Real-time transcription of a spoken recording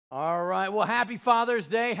All right. Well, happy Father's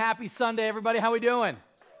Day. Happy Sunday, everybody. How we doing?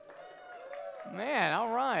 Man,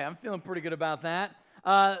 all right. I'm feeling pretty good about that.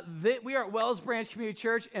 We are at Wells Branch Community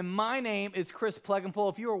Church, and my name is Chris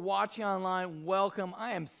Pleganpool. If you are watching online, welcome.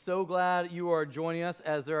 I am so glad you are joining us,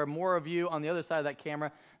 as there are more of you on the other side of that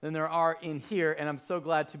camera than there are in here, and I'm so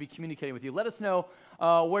glad to be communicating with you. Let us know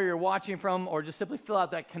where you're watching from, or just simply fill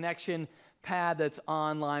out that connection pad that's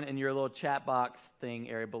online in your little chat box thing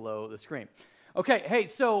area below the screen. Okay, hey,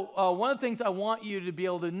 so one of the things I want you to be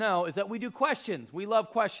able to know is that we do questions. We love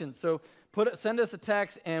questions. So send us a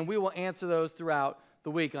text, and we will answer those throughout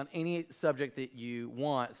the week on any subject that you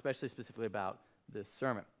want, especially specifically about this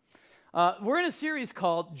sermon. We're in a series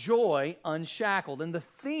called Joy Unshackled, and the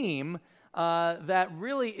theme that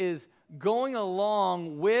really is going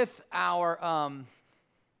along with our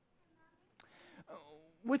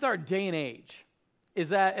day and age is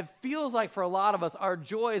that it feels like for a lot of us, our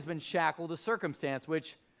joy has been shackled to circumstance,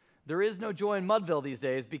 which there is no joy in Mudville these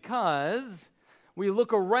days because we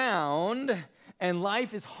look around and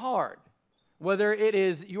life is hard. Whether it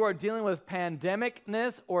is you are dealing with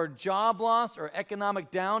pandemicness or job loss or economic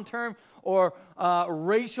downturn or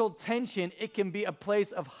racial tension, it can be a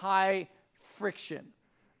place of high friction.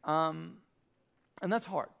 And that's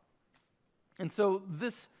hard. And so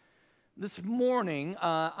this morning,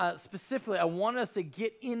 specifically, I want us to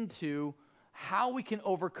get into how we can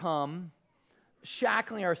overcome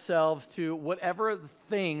shackling ourselves to whatever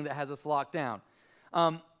thing that has us locked down.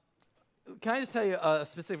 Can I just tell you a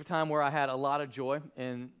specific time where I had a lot of joy?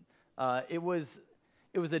 And it was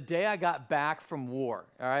a day I got back from war.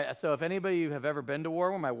 All right. So if anybody you have ever been to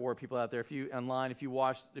war, one of my war people out there, if you've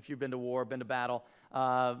been to war, been to battle,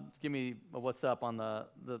 give me a what's up on the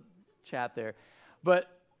chat there.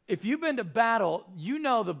 But if you've been to battle, you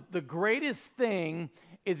know the greatest thing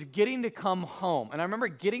is getting to come home. And I remember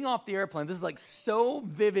getting off the airplane. This is like so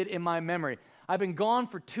vivid in my memory. I've been gone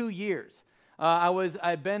for 2 years.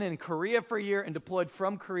 I'd been in Korea for a year and deployed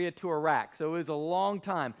from Korea to Iraq. So it was a long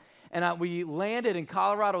time. And we landed in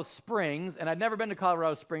Colorado Springs, and I'd never been to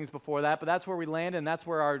Colorado Springs before that, but that's where we landed, and that's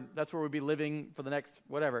where we'd be living for the next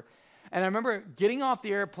whatever. And I remember getting off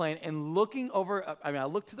the airplane and looking over. I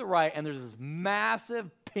looked to the right, and there's this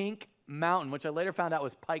massive pink mountain, which I later found out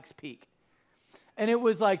was Pikes Peak. And it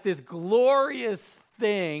was like this glorious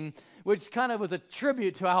thing, which kind of was a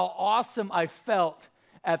tribute to how awesome I felt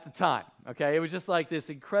at the time, okay? It was just like this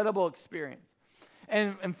incredible experience.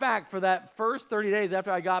 And in fact, for that first 30 days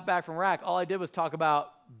after I got back from Iraq, all I did was talk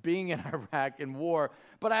about being in Iraq and war.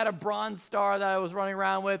 But I had a Bronze Star that I was running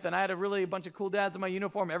around with, and I had a bunch of cool dads in my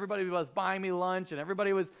uniform. Everybody was buying me lunch, and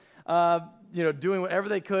everybody was doing whatever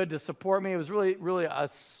they could to support me. It was really, really a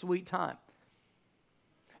sweet time.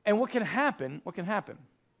 And what can happen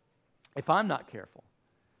if I'm not careful?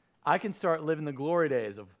 I can start living the glory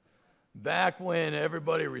days of back when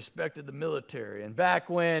everybody respected the military, and back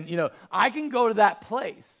when, I can go to that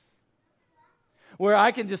place where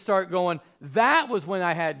I can just start going, that was when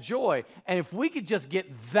I had joy. And if we could just get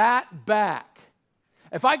that back,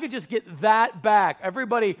 if I could just get that back,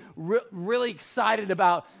 everybody really excited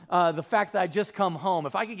about the fact that I just come home.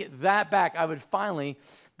 If I could get that back, I would finally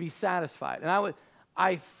be satisfied. And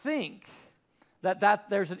I think that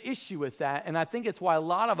there's an issue with that, and I think it's why a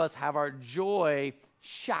lot of us have our joy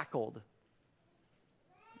shackled,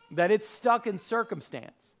 that it's stuck in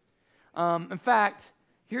circumstance. In fact,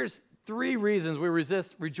 here's 3 reasons we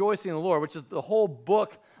resist rejoicing in the Lord, which is the whole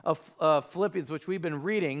book of Philippians, which we've been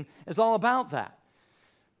reading, is all about that.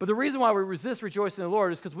 But the reason why we resist rejoicing in the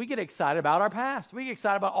Lord is because we get excited about our past. We get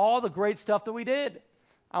excited about all the great stuff that we did.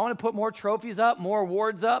 I want to put more trophies up, more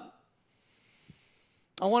awards up.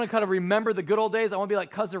 I want to kind of remember the good old days. I want to be like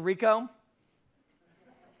Cousin Rico.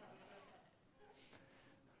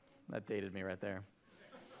 That dated me right there.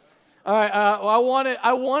 All right, I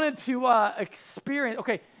wanted to experience,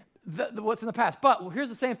 what's in the past. But here's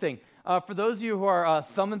the same thing. For those of you who are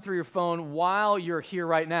thumbing through your phone while you're here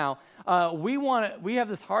right now, we have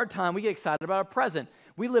this hard time. We get excited about our present.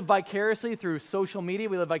 We live vicariously through social media.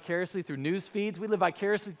 We live vicariously through news feeds. We live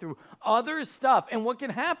vicariously through other stuff. And what can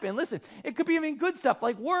happen, listen, it could be even good stuff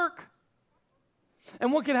like work.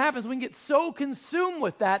 And what can happen is we can get so consumed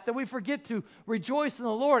with that we forget to rejoice in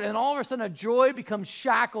the Lord. And all of a sudden, a joy becomes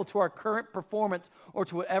shackled to our current performance or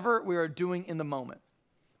to whatever we are doing in the moment.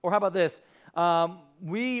 Or how about this?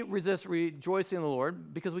 We resist rejoicing in the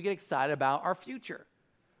Lord because we get excited about our future.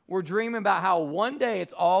 We're dreaming about how one day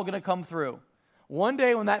it's all going to come through. One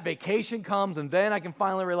day when that vacation comes and then I can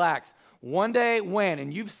finally relax. One day when,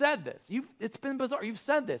 and you've said this, it's been bizarre, you've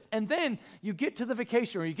said this, and then you get to the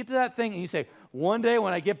vacation or you get to that thing and you say, one day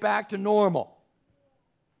when I get back to normal.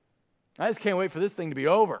 I just can't wait for this thing to be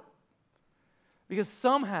over. Because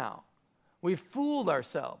somehow we've fooled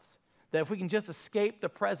ourselves that if we can just escape the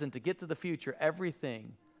present to get to the future,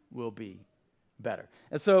 everything will be better.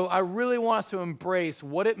 And so I really want us to embrace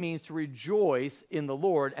what it means to rejoice in the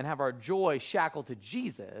Lord and have our joy shackled to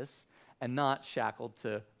Jesus and not shackled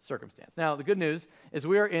to circumstance. Now, the good news is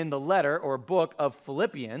we are in the letter or book of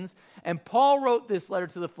Philippians, and Paul wrote this letter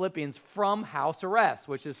to the Philippians from house arrest,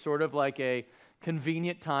 which is sort of like a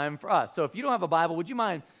convenient time for us. So if you don't have a Bible, would you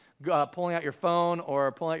mind pulling out your phone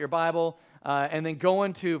or pulling out your Bible and then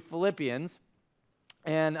going to Philippians?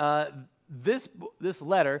 And this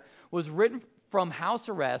letter was written from house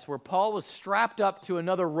arrest, where Paul was strapped up to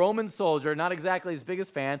another Roman soldier, not exactly his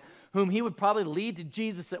biggest fan, whom he would probably lead to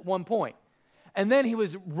Jesus at one point. And then he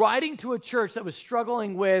was writing to a church that was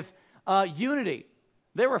struggling with unity.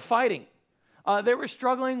 They were fighting. They were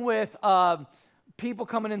struggling with people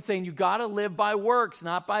coming in saying, you got to live by works,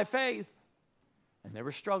 not by faith. And they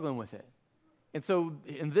were struggling with it. And so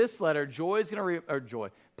in this letter, Paul's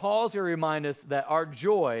going to remind us that our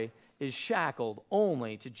joy is shackled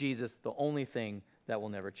only to Jesus, the only thing that will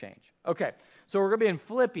never change. Okay, so we're going to be in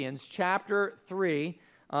Philippians chapter 3.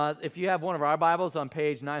 If you have one of our Bibles, on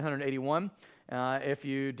page 981. If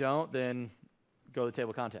you don't, then go to the table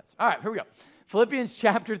of contents. All right, here we go. Philippians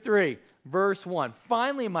chapter 3, verse 1.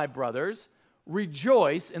 Finally, my brothers,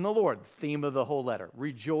 rejoice in the Lord. Theme of the whole letter,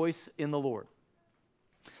 rejoice in the Lord.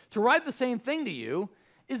 To write the same thing to you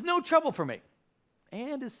is no trouble for me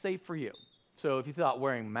and is safe for you. So if you thought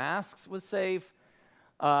wearing masks was safe,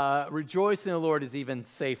 rejoicing in the Lord is even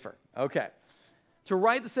safer. Okay. To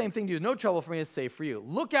write the same thing to you is no trouble for me, is safe for you.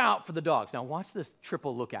 Look out for the dogs. Now watch this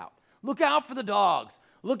triple look out. Look out for the dogs.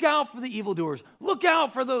 Look out for the evildoers. Look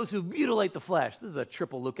out for those who mutilate the flesh. This is a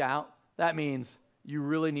triple look out. That means you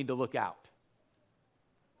really need to look out.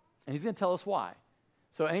 And he's going to tell us why.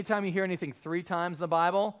 So anytime you hear anything 3 times in the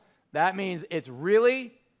Bible, that means it's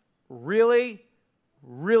really, really,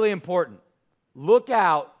 really important. Look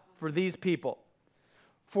out for these people.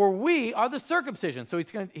 For we are the circumcision. So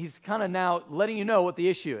he's kind of now letting you know what the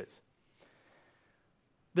issue is.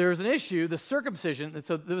 There's an issue, the circumcision. And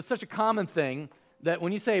so there was such a common thing that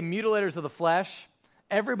when you say mutilators of the flesh,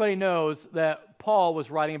 everybody knows that Paul was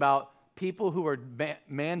writing about people who are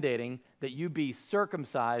mandating that you be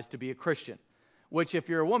circumcised to be a Christian. Which if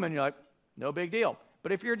you're a woman, you're like, no big deal.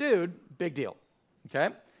 But if you're a dude, big deal.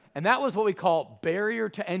 Okay? And that was what we call barrier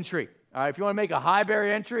to entry. All right, if you want to make a high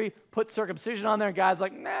barrier entry, put circumcision on there. And God's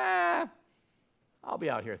like, nah, I'll be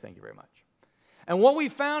out here. Thank you very much. And what we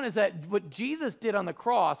found is that what Jesus did on the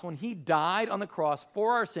cross, when he died on the cross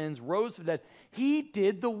for our sins, rose from the dead, he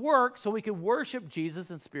did the work so we could worship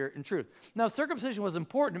Jesus in spirit and truth. Now, circumcision was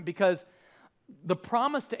important because the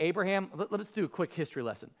promise to Abraham, let's do a quick history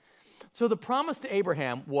lesson. So the promise to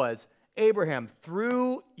Abraham was, Abraham,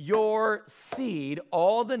 through your seed,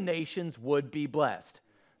 all the nations would be blessed.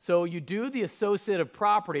 So you do the associative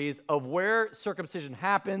properties of where circumcision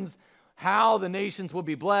happens, how the nations will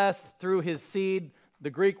be blessed through his seed. The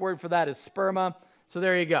Greek word for that is sperma. So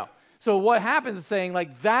there you go. So what happens is saying,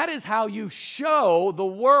 like, that is how you show the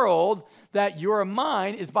world that you're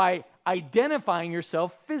mine, is by identifying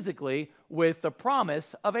yourself physically with the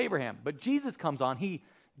promise of Abraham. But Jesus comes on, he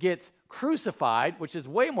gets crucified, which is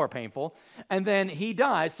way more painful, and then he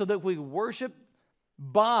dies so that we worship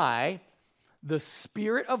by the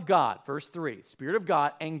Spirit of God, verse 3, Spirit of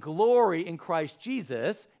God, and glory in Christ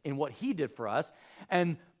Jesus, in what he did for us,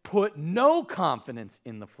 and put no confidence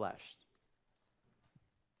in the flesh.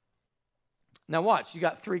 Now watch, you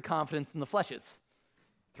got 3 confidence in the fleshes.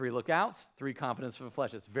 3 lookouts, 3 confidence for the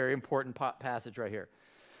fleshes. Very important passage right here.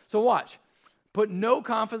 So watch. Put no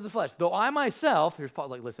confidence in the flesh. Though I myself, here's Paul,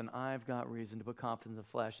 like, listen, I've got reason to put confidence in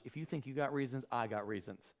the flesh. If you think you got reasons, I got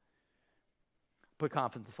reasons. Put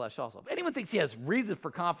confidence in the flesh also. If anyone thinks he has reason for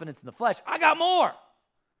confidence in the flesh, I got more.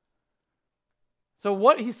 So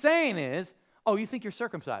what he's saying is, oh, you think you're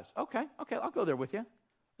circumcised? Okay, I'll go there with you.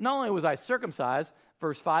 Not only was I circumcised,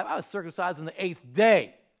 verse 5, I was circumcised on the 8th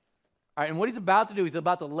day. All right, and what he's about to do, he's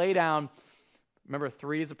about to lay down. Remember,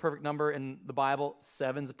 3 is a perfect number in the Bible.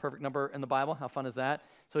 7 is a perfect number in the Bible. How fun is that?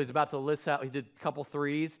 So he's about to list out, he did a couple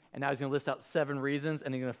 3s, and now he's going to list out 7 reasons,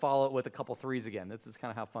 and he's going to follow it with a couple 3s again. This is kind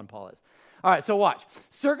of how fun Paul is. All right, so watch.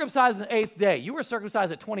 Circumcised on the 8th day. You were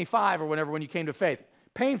circumcised at 25 or whenever when you came to faith.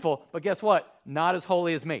 Painful, but guess what? Not as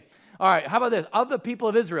holy as me. All right, how about this? Of the people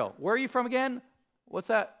of Israel. Where are you from again? What's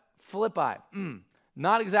that? Philippi.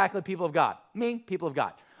 Not exactly people of God. Me, people of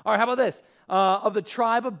God. All right, how about this? Of the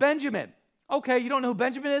tribe of Benjamin. Okay, you don't know who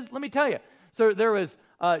Benjamin is? Let me tell you. So there was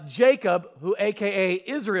Jacob, who a.k.a.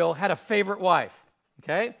 Israel, had a favorite wife.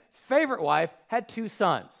 Okay? Favorite wife had 2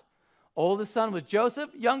 sons. Oldest son was Joseph.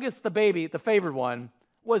 Youngest, the baby, the favored one,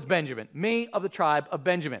 was Benjamin. Me of the tribe of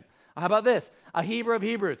Benjamin. How about this? A Hebrew of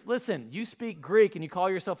Hebrews. Listen, you speak Greek and you call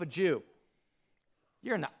yourself a Jew.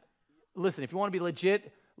 You're not. Listen, if you want to be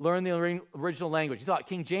legit, learn the original language. You thought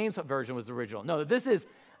King James version was the original. No, this is,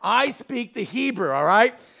 I speak the Hebrew, all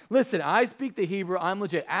right? Listen, I speak the Hebrew. I'm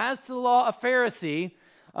legit. As to the law of Pharisee,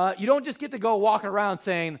 you don't just get to go walking around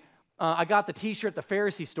saying, I got the t-shirt at the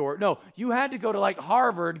Pharisee store. No, you had to go to like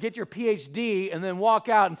Harvard, get your PhD, and then walk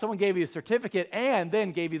out, and someone gave you a certificate and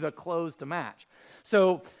then gave you the clothes to match.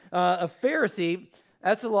 So a Pharisee,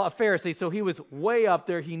 that's the law of Pharisee, so he was way up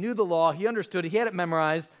there. He knew the law. He understood it. He had it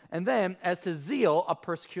memorized. And then as to zeal, a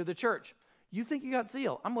persecutor of the church. You think you got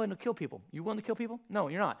zeal. I'm willing to kill people. You willing to kill people? No,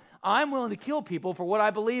 you're not. I'm willing to kill people for what I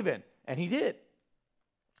believe in. And he did.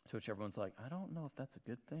 To which everyone's like, I don't know if that's a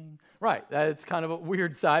good thing. Right, that's kind of a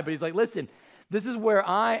weird side, but he's like, listen, this is where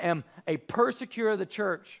I am a persecutor of the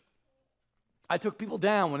church. I took people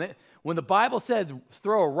down. When the Bible says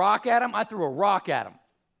throw a rock at them, I threw a rock at them.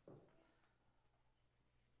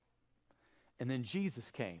 And then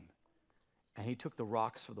Jesus came, and he took the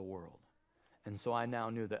rocks for the world. And so I now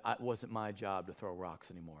knew that it wasn't my job to throw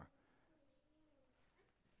rocks anymore.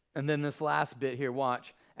 And then this last bit here,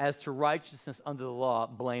 watch. As to righteousness under the law,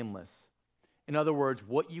 blameless. In other words,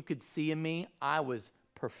 what you could see in me, I was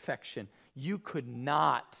perfection. You could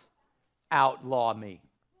not outlaw me.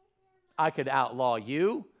 I could outlaw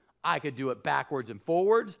you. I could do it backwards and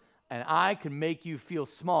forwards, and I could make you feel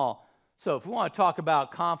small. So if we want to talk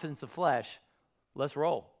about confidence of flesh, let's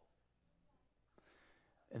roll.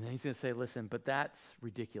 And then he's going to say, listen, but that's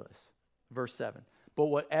ridiculous. Verse 7. But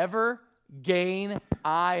whatever gain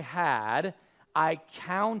I had, I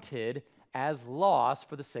counted as loss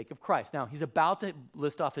for the sake of Christ. Now, he's about to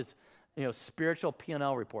list off his spiritual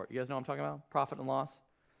P&L report. You guys know what I'm talking about? Profit and loss?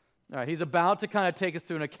 All right, he's about to kind of take us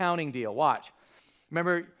through an accounting deal. Watch.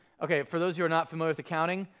 Remember, okay, for those who are not familiar with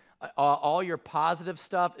accounting, all your positive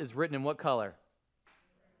stuff is written in what color?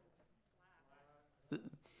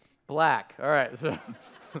 Black. All right.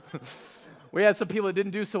 We had some people that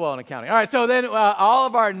didn't do so well in accounting. All right, so then all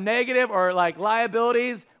of our negative or like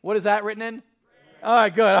liabilities, what is that written in? All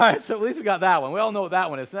right, good. All right, so at least we got that one. We all know what that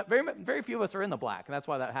one is. Very few of us are in the black, and that's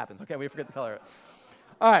why that happens. Okay, we forget the color.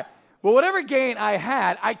 All right, but whatever gain I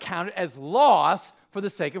had, I counted as loss for the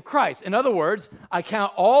sake of Christ. In other words, I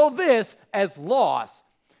count all this as loss.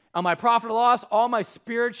 On my profit or loss, all my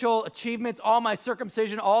spiritual achievements, all my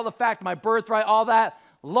circumcision, all the fact, my birthright, all that,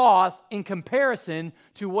 loss in comparison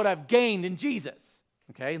to what I've gained in Jesus.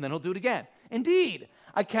 Okay, and then he'll do it again. Indeed,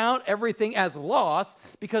 I count everything as loss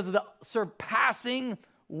because of the surpassing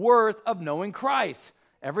worth of knowing Christ.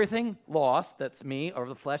 Everything lost, that's me, or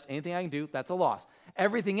the flesh, anything I can do, that's a loss.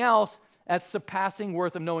 Everything else, that's surpassing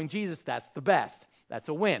worth of knowing Jesus, that's the best. That's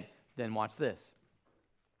a win. Then watch this.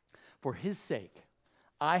 For his sake,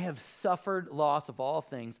 I have suffered loss of all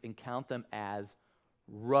things and count them as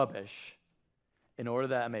rubbish in order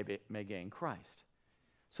that I may gain Christ.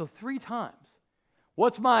 So 3 times.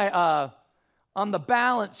 What's my, on the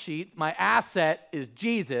balance sheet, my asset is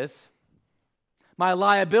Jesus. My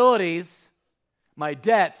liabilities, my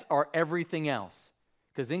debts are everything else.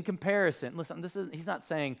 Because in comparison, listen, he's not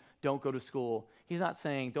saying don't go to school. He's not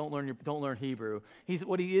saying don't learn Hebrew.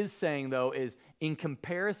 What he is saying, though, is in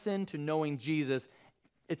comparison to knowing Jesus,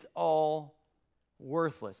 it's all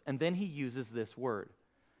worthless. And then he uses this word.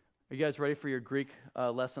 Are you guys ready for your Greek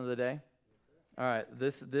lesson of the day? All right,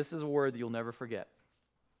 this is a word that you'll never forget.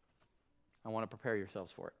 I want to prepare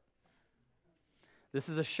yourselves for it. This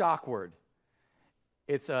is a shock word.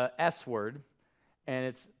 It's a S word, and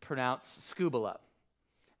it's pronounced scubala.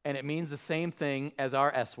 And it means the same thing as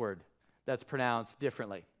our S word that's pronounced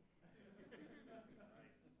differently.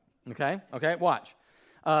 Okay, watch.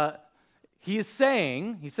 He's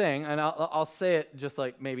saying, and I'll say it just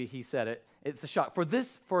like maybe he said it. It's a shock.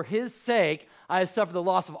 For his sake, I have suffered the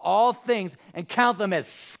loss of all things and count them as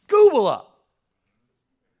scubala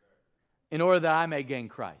in order that I may gain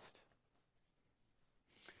Christ.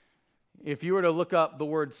 If you were to look up the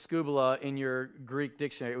word scubala in your Greek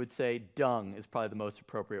dictionary, it would say dung is probably the most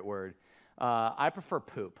appropriate word. I prefer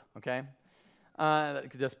poop, okay?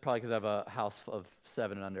 That's probably because I have a house of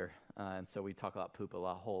 7 and under, and so we talk about poop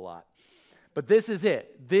a whole lot. But this is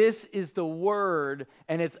it. This is the word,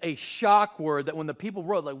 and it's a shock word that when the people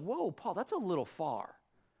wrote, like, whoa, Paul, that's a little far.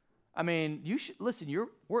 I mean, you should, listen,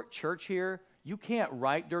 we're at church here. You can't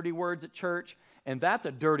write dirty words at church, and that's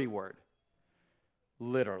a dirty word,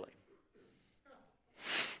 literally.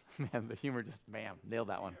 Man, the humor just, nailed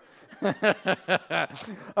that one.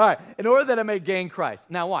 All right, in order that I may gain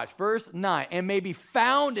Christ. Now watch, verse 9, and may be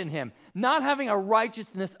found in him, not having a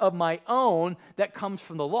righteousness of my own that comes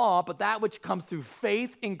from the law, but that which comes through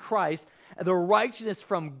faith in Christ, the righteousness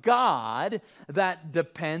from God that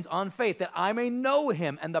depends on faith, that I may know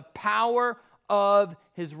him and the power of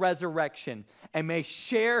his resurrection, and may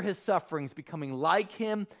share his sufferings, becoming like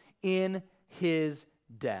him in his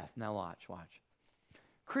death. Now watch.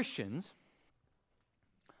 Christians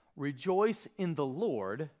rejoice in the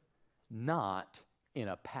Lord, not in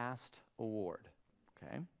a past award.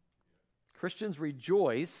 Okay? Christians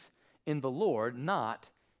rejoice in the Lord, not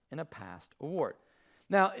in a past award.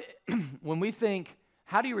 Now, when we think,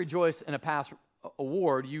 how do you rejoice in a past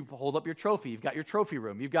award? You hold up your trophy. You've got your trophy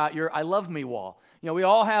room. You've got your I love me wall. You know, we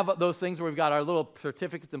all have those things where we've got our little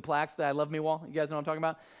certificates and plaques, the I love me wall. You guys know what I'm talking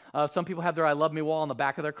about? Some people have their I love me wall on the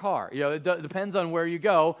back of their car. You know, it depends on where you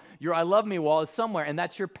go. Your I love me wall is somewhere, and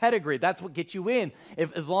that's your pedigree. That's what gets you in.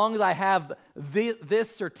 As long as I have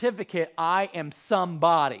this certificate, I am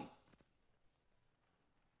somebody.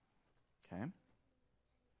 Okay?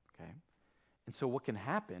 And so what can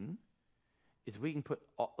happen is we can put,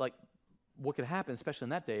 what could happen, especially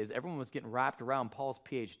in that day, is everyone was getting wrapped around Paul's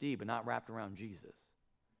PhD, but not wrapped around Jesus.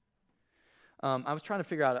 I was trying to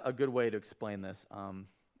figure out a good way to explain this. I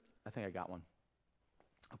think I got one.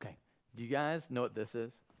 Okay. Do you guys know what this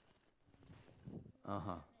is?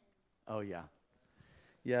 Oh, yeah.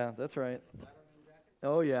 Yeah, that's right.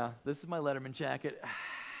 Oh, yeah. This is my Letterman jacket.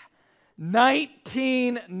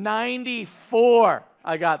 1994,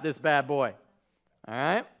 I got this bad boy. All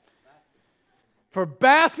right? For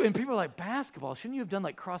basketball, and people are like, basketball? Shouldn't you have done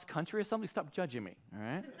like cross country or something? Stop judging me, all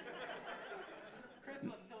right? Chris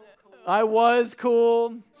was so cool. I was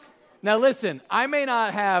cool. Now listen, I may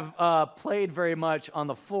not have played very much on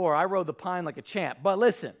the floor. I rode the pine like a champ. But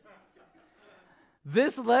listen,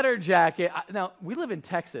 this letter jacket, now we live in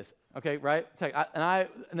Texas, okay, right? And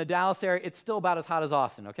in the Dallas area, it's still about as hot as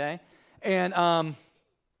Austin, okay? And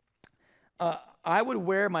I would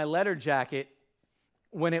wear my letter jacket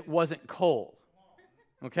when it wasn't cold.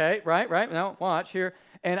 Okay, right? Now, watch here.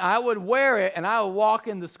 And I would wear it, and I would walk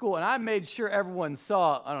into school, and I made sure everyone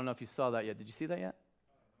saw. I don't know if you saw that yet. Did you see that yet?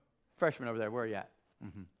 Freshman over there, where are you at?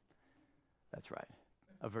 Mm-hmm. That's right.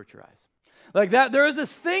 Avert your eyes. Like that, there was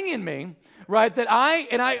this thing in me, right, that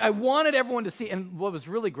I wanted everyone to see. And what was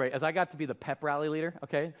really great is I got to be the pep rally leader,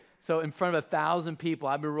 okay? So in front of 1,000 people,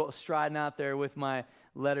 I'd be striding out there with my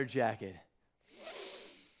letter jacket.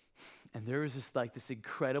 And there was just like this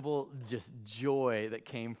incredible just joy that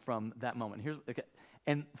came from that moment.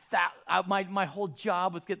 And my whole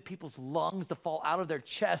job was get people's lungs to fall out of their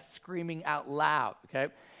chests screaming out loud,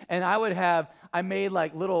 okay? And I made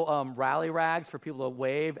like little rally rags for people to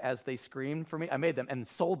wave as they screamed for me. I made them and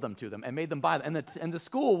sold them to them and made them buy them. And the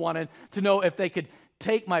school wanted to know if they could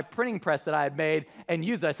take my printing press that I had made and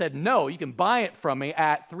use it. I said, no, you can buy it from me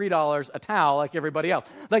at $3 a towel like everybody else.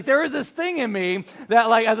 Like there is this thing in me that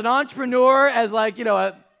like as an entrepreneur, as like, you know,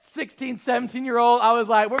 a 16, 17-year-old, I was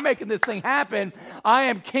like, we're making this thing happen. I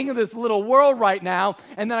am king of this little world right now.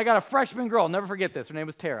 And then I got a freshman girl. I'll never forget this. Her name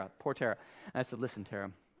was Tara. Poor Tara. And I said, listen, Tara,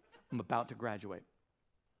 I'm about to graduate.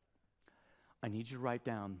 I need you to write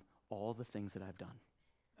down all the things that I've done.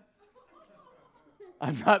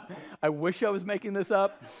 I wish I was making this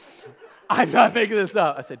up. I'm not making this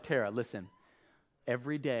up. I said, Tara, listen,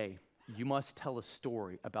 every day you must tell a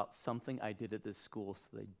story about something I did at this school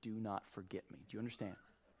so they do not forget me. Do you understand?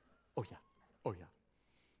 Oh, yeah.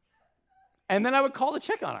 And then I would call to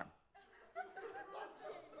check on her.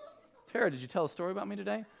 Tara, did you tell a story about me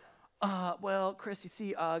today? Well, Chris, you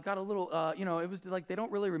see, got a little, it was like they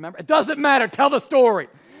don't really remember. It doesn't matter. Tell the story.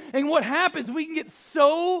 And what happens, we can get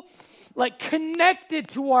so like connected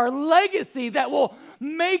to our legacy that will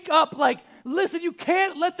make up like, listen, you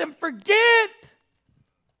can't let them forget.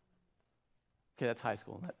 Okay, that's high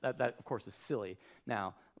school. That of course is silly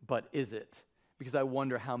now, but is it? Because I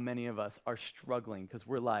wonder how many of us are struggling because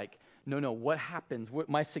we're like, no, what happens?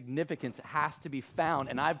 My significance has to be found,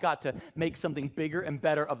 and I've got to make something bigger and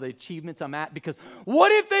better of the achievements I'm at because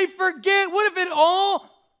what if they forget? What if it all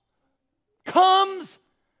comes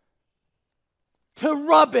to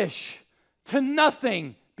rubbish, to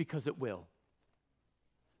nothing? Because it will.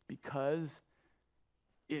 Because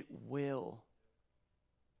it will.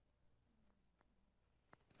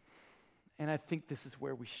 And I think this is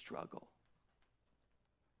where we struggle.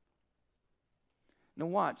 Now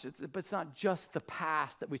watch, but it's not just the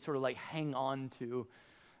past that we sort of like hang on to.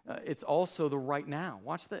 It's also the right now.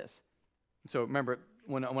 Watch this. So remember,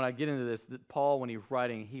 when I get into this, Paul, when he's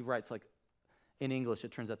writing, he writes like, in English,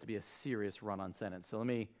 it turns out to be a serious run-on sentence. So let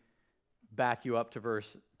me back you up to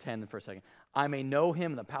verse 10 for a second. I may know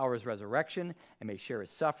him in the power of his resurrection and may share his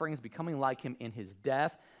sufferings, becoming like him in his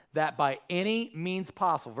death, that by any means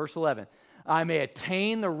possible, verse 11, I may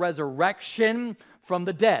attain the resurrection from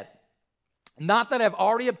the dead. Not that I've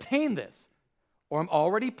already obtained this, or I'm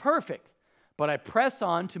already perfect, but I press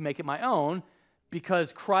on to make it my own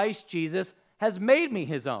because Christ Jesus has made me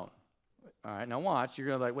his own. All right, now watch. You're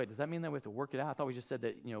going to be like, wait, does that mean that we have to work it out? I thought we just said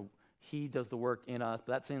that, he does the work in us,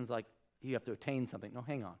 but that seems like you have to attain something. No,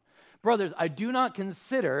 hang on. Brothers, I do not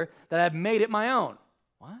consider that I've made it my own.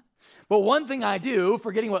 What? But one thing I do,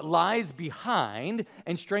 forgetting what lies behind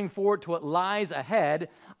and straying forward to what lies ahead,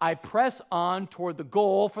 I press on toward the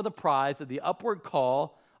goal for the prize of the upward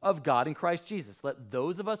call of God in Christ Jesus. Let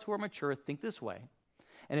those of us who are mature think this way.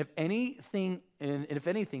 And if anything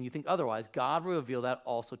you think otherwise, God will reveal that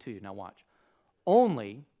also to you. Now watch.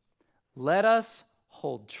 Only let us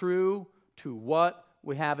hold true to what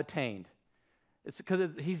we have attained. It's because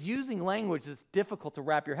he's using language that's difficult to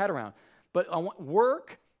wrap your head around. But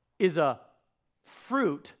work is a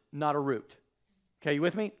fruit, not a root. Okay, you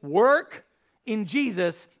with me? Work in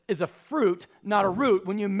Jesus is a fruit, not a root.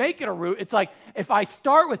 When you make it a root, it's like, if I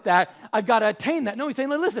start with that, I've got to attain that. No, he's saying,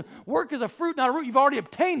 listen, work is a fruit, not a root. You've already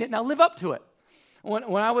obtained it. Now live up to it.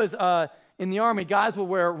 When I was in the Army, guys would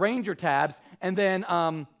wear Ranger tabs, and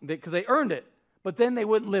then because they earned it. But then they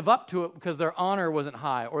wouldn't live up to it because their honor wasn't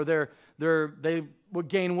high, or they would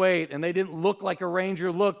gain weight, and they didn't look like a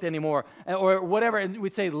Ranger looked anymore, or whatever. And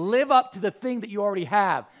we'd say, live up to the thing that you already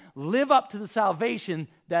have. Live up to the salvation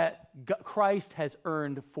that Christ has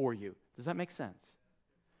earned for you. Does that make sense?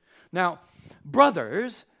 Now,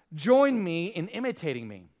 brothers, join me in imitating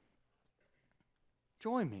me.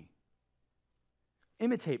 Join me.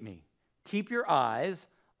 Imitate me. Keep your eyes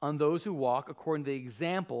on those who walk according to the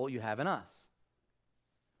example you have in us.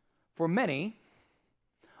 For many,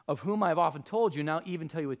 of whom I have often told you, now even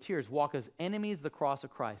tell you with tears, walk as enemies of the cross of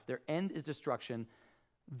Christ. Their end is destruction.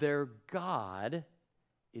 Their God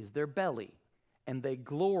is their belly, and they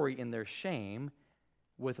glory in their shame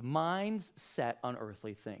with minds set on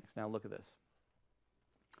earthly things. Now look at this.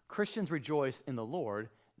 Christians rejoice in the Lord,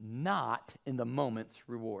 not in the moment's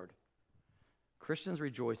reward. Christians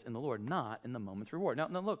rejoice in the Lord, not in the moment's reward. Now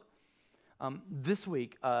look, this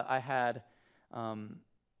week I had...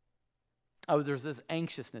 there's this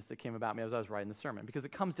anxiousness that came about me as I was writing the sermon, because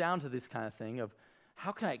it comes down to this kind of thing of,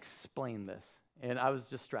 how can I explain this? And I was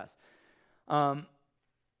just stressed.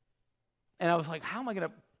 And I was like, how am I going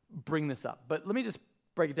to bring this up? But let me just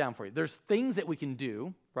break it down for you. There's things that we can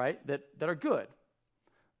do, right, that are good,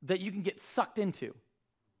 that you can get sucked into.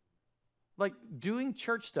 Like doing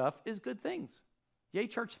church stuff is good things. Yay,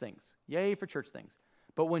 church things. Yay for church things.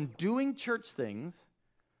 But when doing church things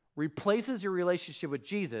replaces your relationship with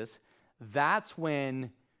Jesus, that's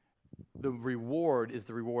when the reward is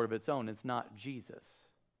the reward of its own. It's not Jesus.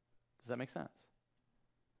 Does that make sense?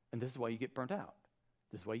 And this is why you get burnt out.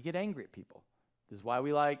 This is why you get angry at people. This is why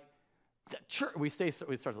we like the church. We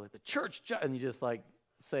start like the church, and you just like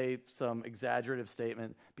say some exaggerative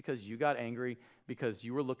statement because you got angry because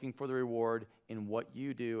you were looking for the reward in what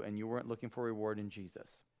you do, and you weren't looking for reward in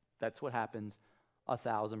Jesus. That's what happens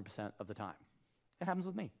 1,000% of the time. It happens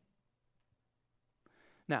with me.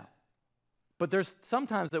 Now, but there's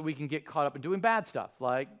sometimes that we can get caught up in doing bad stuff,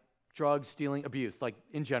 like drugs, stealing, abuse. Like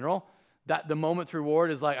in general, that the moment's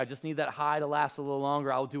reward is like, I just need that high to last a little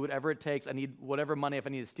longer. I'll do whatever it takes. I need whatever money. If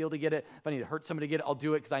I need to steal to get it, if I need to hurt somebody to get it, I'll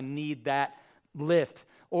do it because I need that lift.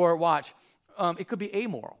 Or watch, it could be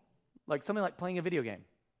amoral, like something like playing a video game.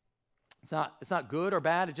 It's not good or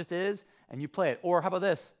bad. It just is, and you play it. Or how about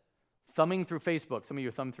this? Thumbing through Facebook. Some of you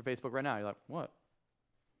are thumbing through Facebook right now. You're like, what?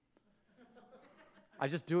 I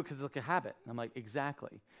just do it because it's like a habit. And I'm like,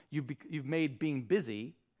 exactly. You've made being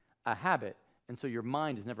busy a habit, and so your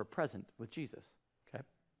mind is never present with Jesus. Okay?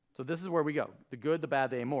 So this is where we go. The good, the bad,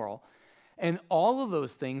 the immoral. And all of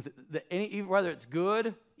those things, whether it's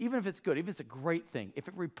good, even if it's good, even if it's a great thing, if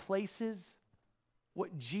it replaces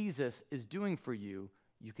what Jesus is doing for you,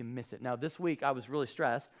 you can miss it. Now, this week, I was really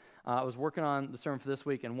stressed. I was working on the sermon for this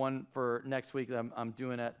week and one for next week that I'm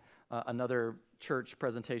doing at another church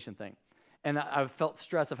presentation thing. And I felt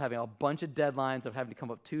stress of having a bunch of deadlines, of having to come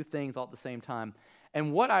up with two things all at the same time.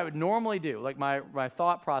 And what I would normally do, like my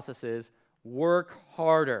thought process is, work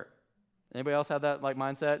harder. Anybody else have that like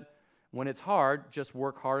mindset? When it's hard, just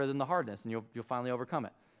work harder than the hardness, and you'll finally overcome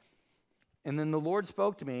it. And then the Lord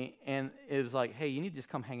spoke to me, and it was like, hey, you need to just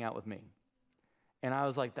come hang out with me. And I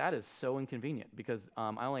was like, that is so inconvenient, because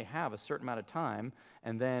I only have a certain amount of time,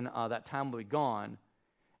 and then that time will be gone.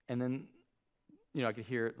 And then, I could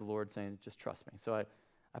hear the Lord saying, just trust me. So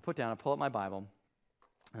I pull up my Bible,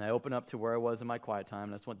 And I opened up to where I was in my quiet time,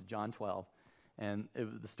 and I just went to John 12, and it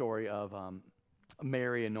was the story of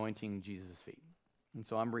Mary anointing Jesus' feet. And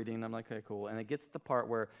so I'm reading, and I'm like, okay, cool. And it gets to the part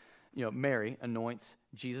where, Mary anoints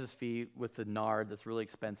Jesus' feet with the nard that's really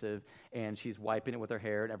expensive, and she's wiping it with her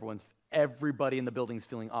hair, and everybody in the building's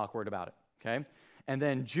feeling awkward about it, okay? And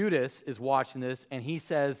then Judas is watching this, and he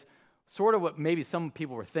says sort of what maybe some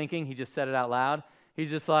people were thinking. He just said it out loud. He's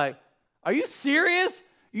just like, are you serious?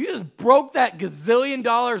 You just broke that gazillion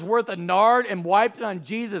dollars worth of nard and wiped it on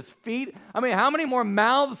Jesus' feet? I mean, how many more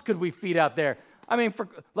mouths could we feed out there? I mean,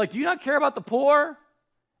 do you not care about the poor?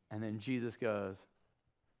 And then Jesus goes,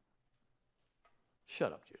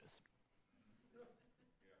 shut up, Judas.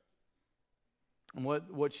 And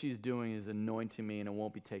what she's doing is anointing me, and it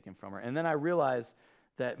won't be taken from her. And then I realized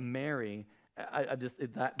that Mary,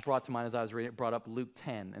 that brought to mind as I was reading it, brought up Luke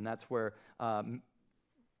 10, and that's where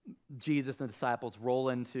Jesus and the disciples roll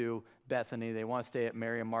into Bethany. They want to stay at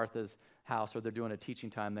Mary and Martha's house, or they're doing a teaching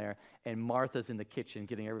time there, and Martha's in the kitchen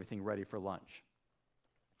getting everything ready for lunch.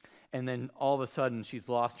 And then all of a sudden, she's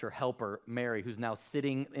lost her helper, Mary, who's now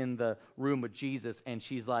sitting in the room with Jesus, and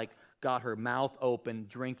she's like got her mouth open,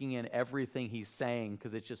 drinking in everything he's saying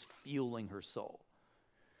because it's just fueling her soul.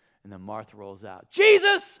 And then Martha rolls out,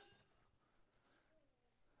 Jesus,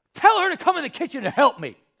 tell her to come in the kitchen and help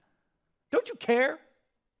me. Don't you care?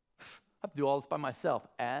 I have to do all this by myself,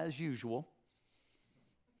 as usual.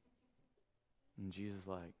 And Jesus is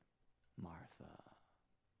like, Martha,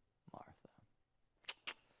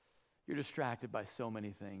 you're distracted by so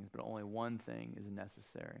many things, but only one thing is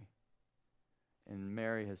necessary. And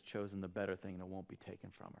Mary has chosen the better thing, and it won't be taken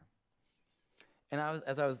from her. And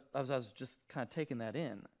as I was just kind of taking that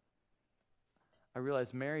in, I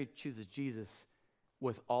realized Mary chooses Jesus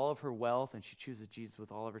with all of her wealth, and she chooses Jesus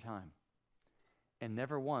with all of her time. And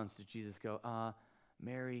never once did Jesus go,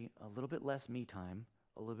 Mary, a little bit less me time,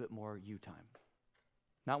 a little bit more you time.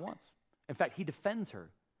 Not once. In fact, he defends her.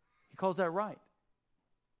 He calls that right.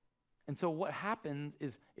 And so what happens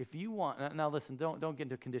is, if you want, now listen, don't get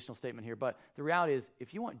into a conditional statement here, but the reality is,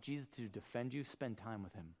 if you want Jesus to defend you, spend time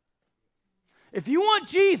with him. If you want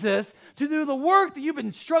Jesus to do the work that you've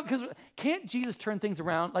been struggling, because can't Jesus turn things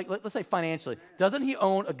around? Like, let's say financially. Doesn't he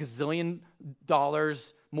own a gazillion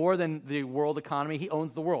dollars more than the world economy? He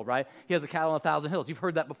owns the world, right? He has a cattle on 1,000 hills. You've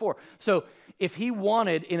heard that before. So if he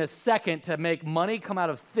wanted in a second to make money come out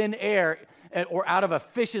of thin air or out of a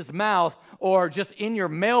fish's mouth or just in your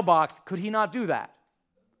mailbox, could he not do that?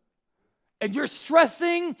 And you're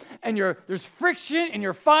stressing and there's friction and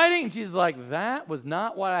you're fighting. And Jesus is like, that was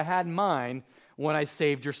not what I had in mind when I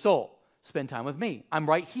saved your soul. Spend time with me. I'm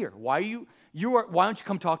right here. Why don't you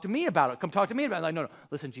come talk to me about it? Come talk to me about it. Like, no.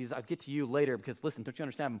 Listen, Jesus, I'll get to you later because, listen, don't you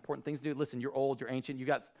understand? I have important things to do. Listen, you're old, you're ancient,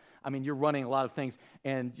 you're running a lot of things,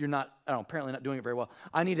 and you're not, apparently not doing it very well.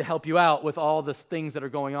 I need to help you out with all the things that are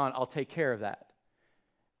going on. I'll take care of that.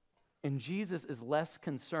 And Jesus is less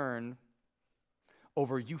concerned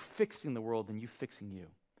over you fixing the world than you fixing you.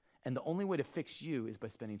 And the only way to fix you is by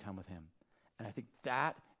spending time with him. And I think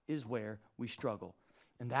that is where we struggle.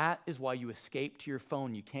 And that is why you escape to your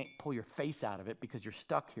phone. You can't pull your face out of it because you're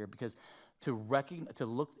stuck here. Because to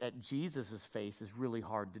look at Jesus' face is really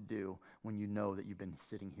hard to do when you know that you've been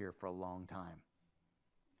sitting here for a long time.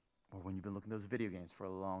 Or when you've been looking at those video games for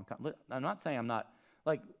a long time. Look, I'm not saying I'm not,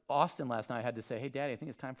 like Austin last night had to say, hey, Daddy, I think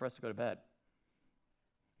it's time for us to go to bed.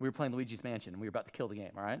 We were playing Luigi's Mansion, and we were about to kill the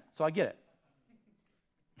game, all right? So I get it.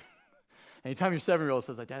 Anytime your 7-year-old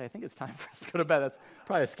says, like, Daddy, I think it's time for us to go to bed, that's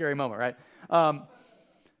probably a scary moment, right?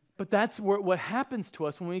 But that's what happens to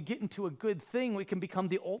us when we get into a good thing. We can become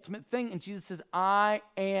the ultimate thing. And Jesus says, I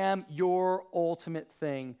am your ultimate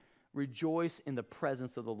thing. Rejoice in the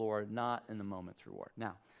presence of the Lord, not in the moment's reward.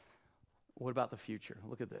 Now, what about the future?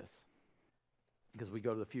 Look at this. Because we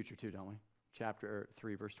go to the future too, don't we? Chapter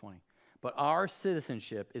 3, verse 20. But our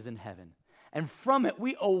citizenship is in heaven. And from it,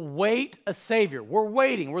 we await a Savior. We're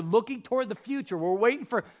waiting. We're looking toward the future. We're waiting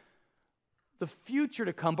for the future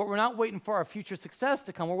to come, but we're not waiting for our future success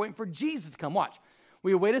to come. We're waiting for Jesus to come. Watch.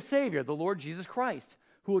 We await a Savior, the Lord Jesus Christ,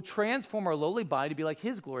 who will transform our lowly body to be like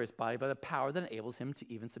his glorious body by the power that enables him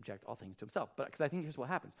to even subject all things to himself. But because I think here's what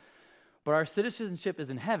happens. But our citizenship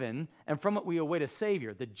is in heaven, and from it we await a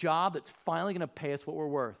Savior, the job that's finally going to pay us what we're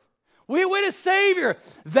worth. We await a Savior,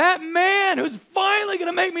 that man who's finally going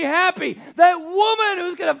to make me happy, that woman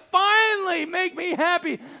who's going to finally make me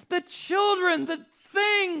happy, the children, the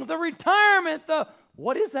thing, the retirement,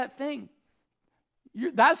 what is that thing?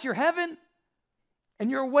 That's your heaven,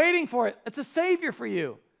 and you're waiting for it. It's a Savior for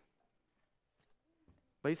you.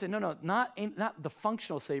 But he said, no, not the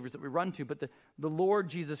functional saviors that we run to, but the Lord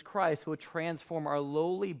Jesus Christ will transform our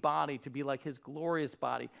lowly body to be like his glorious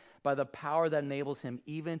body by the power that enables him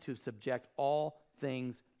even to subject all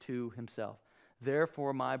things to himself.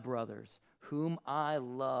 Therefore, my brothers, whom I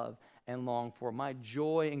love and long for, my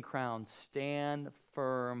joy and crown, stand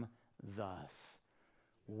firm thus,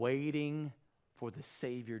 waiting for the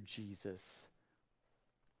Savior Jesus.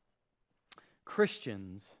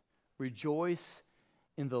 Christians rejoice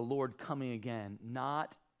in the Lord coming again,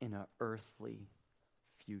 not in an earthly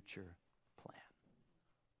future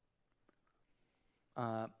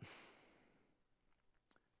plan.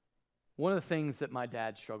 One of the things that my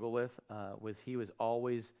dad struggled with was he was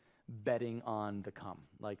always betting on the come.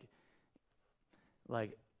 Like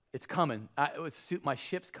it's coming. My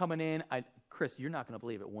ship's coming in. Chris, you're not going to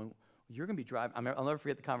believe it. When you're going to be driving, I'll never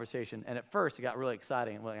forget the conversation. And at first, it got really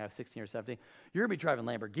exciting. When I was 16 or 17, you're going to be driving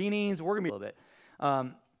Lamborghinis. We're going to be a little bit.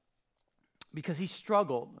 Because he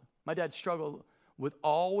struggled. My dad struggled with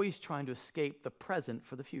always trying to escape the present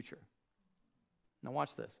for the future. Now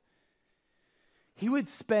watch this. He would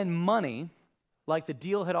spend money like the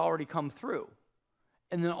deal had already come through.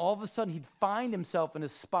 And then all of a sudden, he'd find himself in a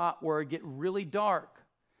spot where it'd get really dark.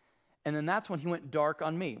 And then that's when he went dark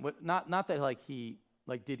on me. Not that he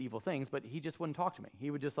did evil things, but he just wouldn't talk to me.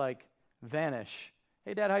 He would just vanish.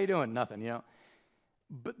 Hey, Dad, how you doing? Nothing,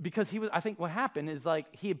 But because I think what happened is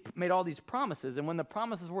he had made all these promises, and when the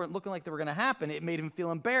promises weren't looking like they were going to happen, it made him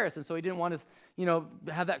feel embarrassed, and so he didn't want to,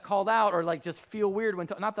 have that called out or just feel weird when.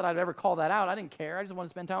 Not that I'd ever call that out. I didn't care. I just wanted to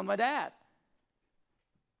spend time with my dad.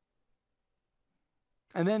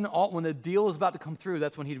 And then when the deal was about to come through,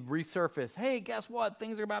 that's when he'd resurface. Hey, guess what?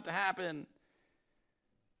 Things are about to happen.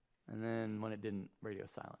 And then when it didn't, radio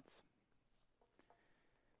silence.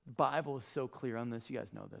 The Bible is so clear on this. You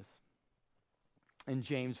guys know this. In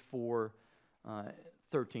James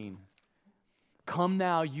 4:13, come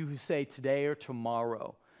now, you who say today or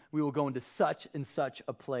tomorrow, we will go into such and such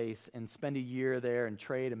a place and spend a year there and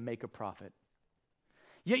trade and make a profit.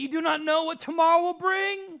 Yet you do not know what tomorrow will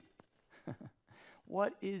bring.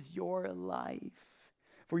 What is your life?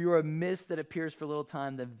 For you are a mist that appears for a little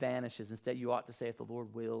time, then vanishes. Instead, you ought to say, if the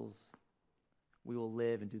Lord wills, we will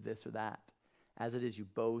live and do this or that. As it is, you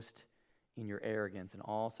boast in your arrogance, and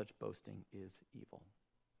all such boasting is evil.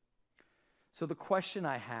 So the question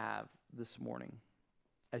I have this morning,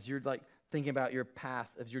 as you're thinking about your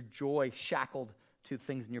past, as your joy shackled to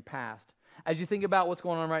things in your past, as you think about what's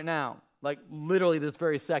going on right now, literally this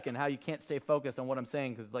very second, how you can't stay focused on what I'm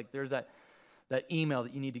saying, because there's that email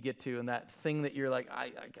that you need to get to, and that thing that you're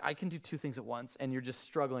I can do two things at once, and you're just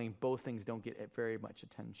struggling. Both things don't get very much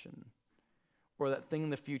attention. Or that thing in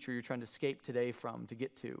the future you're trying to escape today from to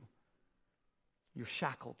get to. You're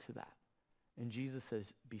shackled to that. And Jesus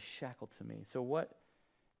says, be shackled to me. So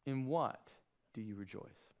in what do you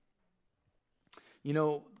rejoice?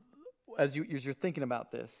 As you're thinking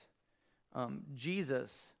about this,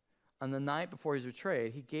 Jesus, on the night before he was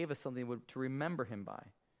betrayed, he gave us something to remember him by.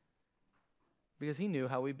 Because he knew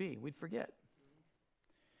how we'd be. We'd forget.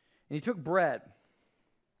 And he took bread,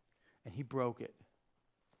 and he broke it.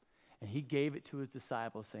 And he gave it to his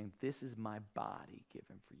disciples, saying, this is my body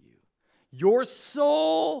given for you. Your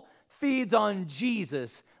soul feeds on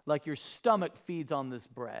Jesus like your stomach feeds on this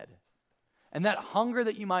bread. And that hunger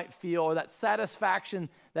that you might feel, or that satisfaction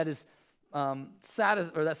that is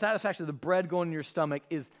that satisfaction of the bread going in your stomach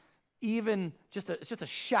is even just a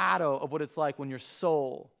shadow of what it's like when your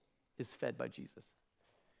soul is fed by Jesus.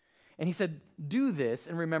 And he said, do this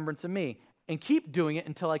in remembrance of me, and keep doing it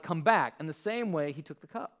until I come back. In the same way, he took the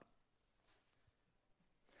cup.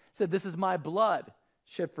 He said, this is my blood,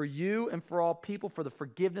 shed for you and for all people for the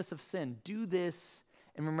forgiveness of sin. Do this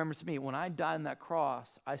in remembrance of me. When I died on that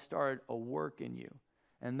cross, I started a work in you.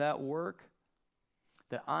 And that work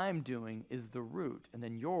that I'm doing is the root, and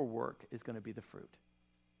then your work is going to be the fruit.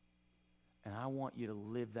 And I want you to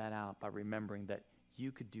live that out by remembering that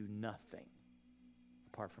you could do nothing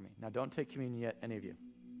apart from me. Now, don't take communion yet, any of you.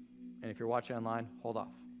 And if you're watching online, hold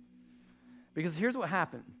off. Because here's what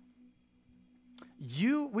happened.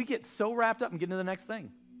 We get so wrapped up and get into the next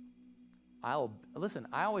thing. I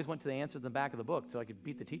always went to the answer in the back of the book so I could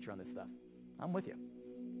beat the teacher on this stuff. I'm with you.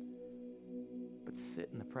 But sit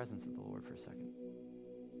in the presence of the Lord for a second.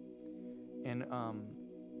 And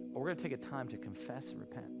we're going to take a time to confess and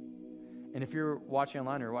repent. And if you're watching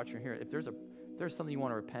online or watching here, if there's something you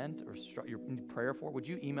want to repent or you need prayer for, would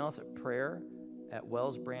you email us at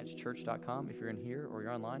prayer@wellsbranchchurch.com? If you're in here or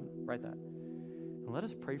you're online, write that. And let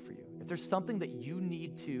us pray for you. If there's something that you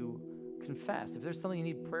need to confess, if there's something you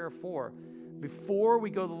need prayer for, before we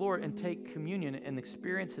go to the Lord and take communion and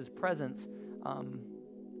experience his presence,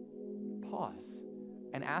 pause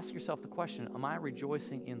and ask yourself the question, am I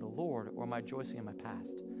rejoicing in the Lord or am I rejoicing in my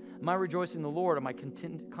past? Am I rejoicing in the Lord? Am I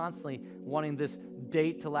constantly wanting this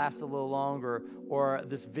date to last a little longer, or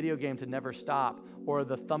this video game to never stop, or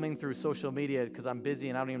the thumbing through social media because I'm busy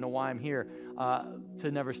and I don't even know why I'm here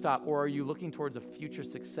to never stop? Or are you looking towards a future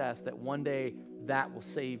success that one day that will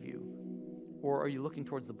save you? Or are you looking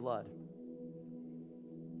towards the blood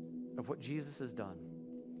of what Jesus has done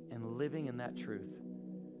and living in that truth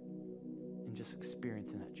and just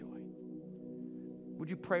experiencing that joy?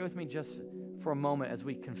 Would you pray with me just for a moment as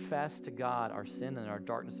we confess to God our sin and our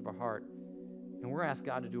darkness of our heart? And we're going to ask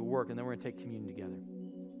God to do a work, and then we're going to take communion together.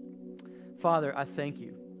 Father, I thank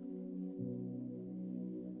you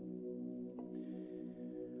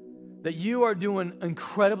that you are doing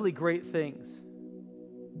incredibly great things.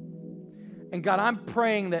 And God, I'm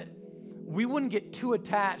praying that we wouldn't get too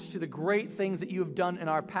attached to the great things that you have done in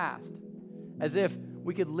our past, as if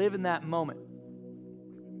we could live in that moment.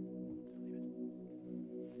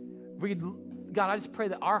 God, I just pray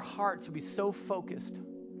that our hearts would be so focused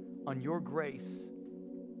on your grace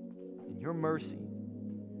and your mercy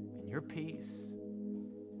and your peace.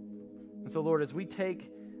 And so, Lord, as we take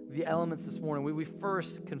the elements this morning, we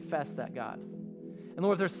first confess that, God. And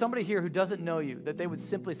Lord, if there's somebody here who doesn't know you, that they would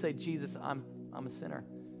simply say, Jesus, I'm a sinner.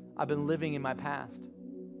 I've been living in my past.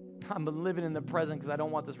 I've been living in the present because I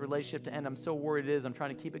don't want this relationship to end. I'm so worried it is. I'm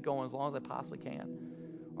trying to keep it going as long as I possibly can.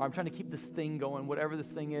 Or I'm trying to keep this thing going, whatever this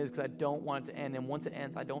thing is, because I don't want it to end. And once it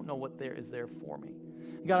ends, I don't know what there is there for me.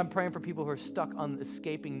 God, I'm praying for people who are stuck on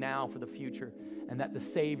escaping now for the future, and that the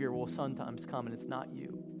Savior will sometimes come, and it's not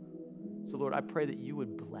you. So, Lord, I pray that you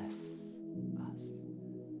would bless us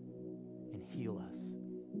and heal us.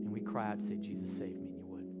 And we cry out to say, Jesus, save me, and you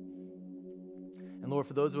would. And Lord,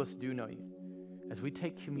 for those of us who do know you, as we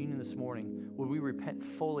take communion this morning, would we repent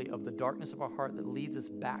fully of the darkness of our heart that leads us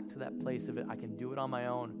back to that place of it? I can do it on my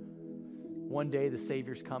own. One day the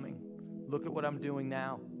Savior's coming. Look at what I'm doing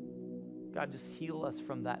now. God, just heal us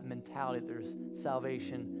from that mentality that there's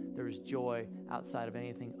salvation, there's joy outside of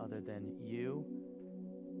anything other than you.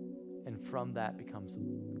 And from that becomes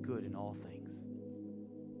good in all things.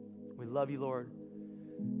 We love you, Lord.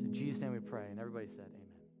 In Jesus' name we pray. And everybody said, amen.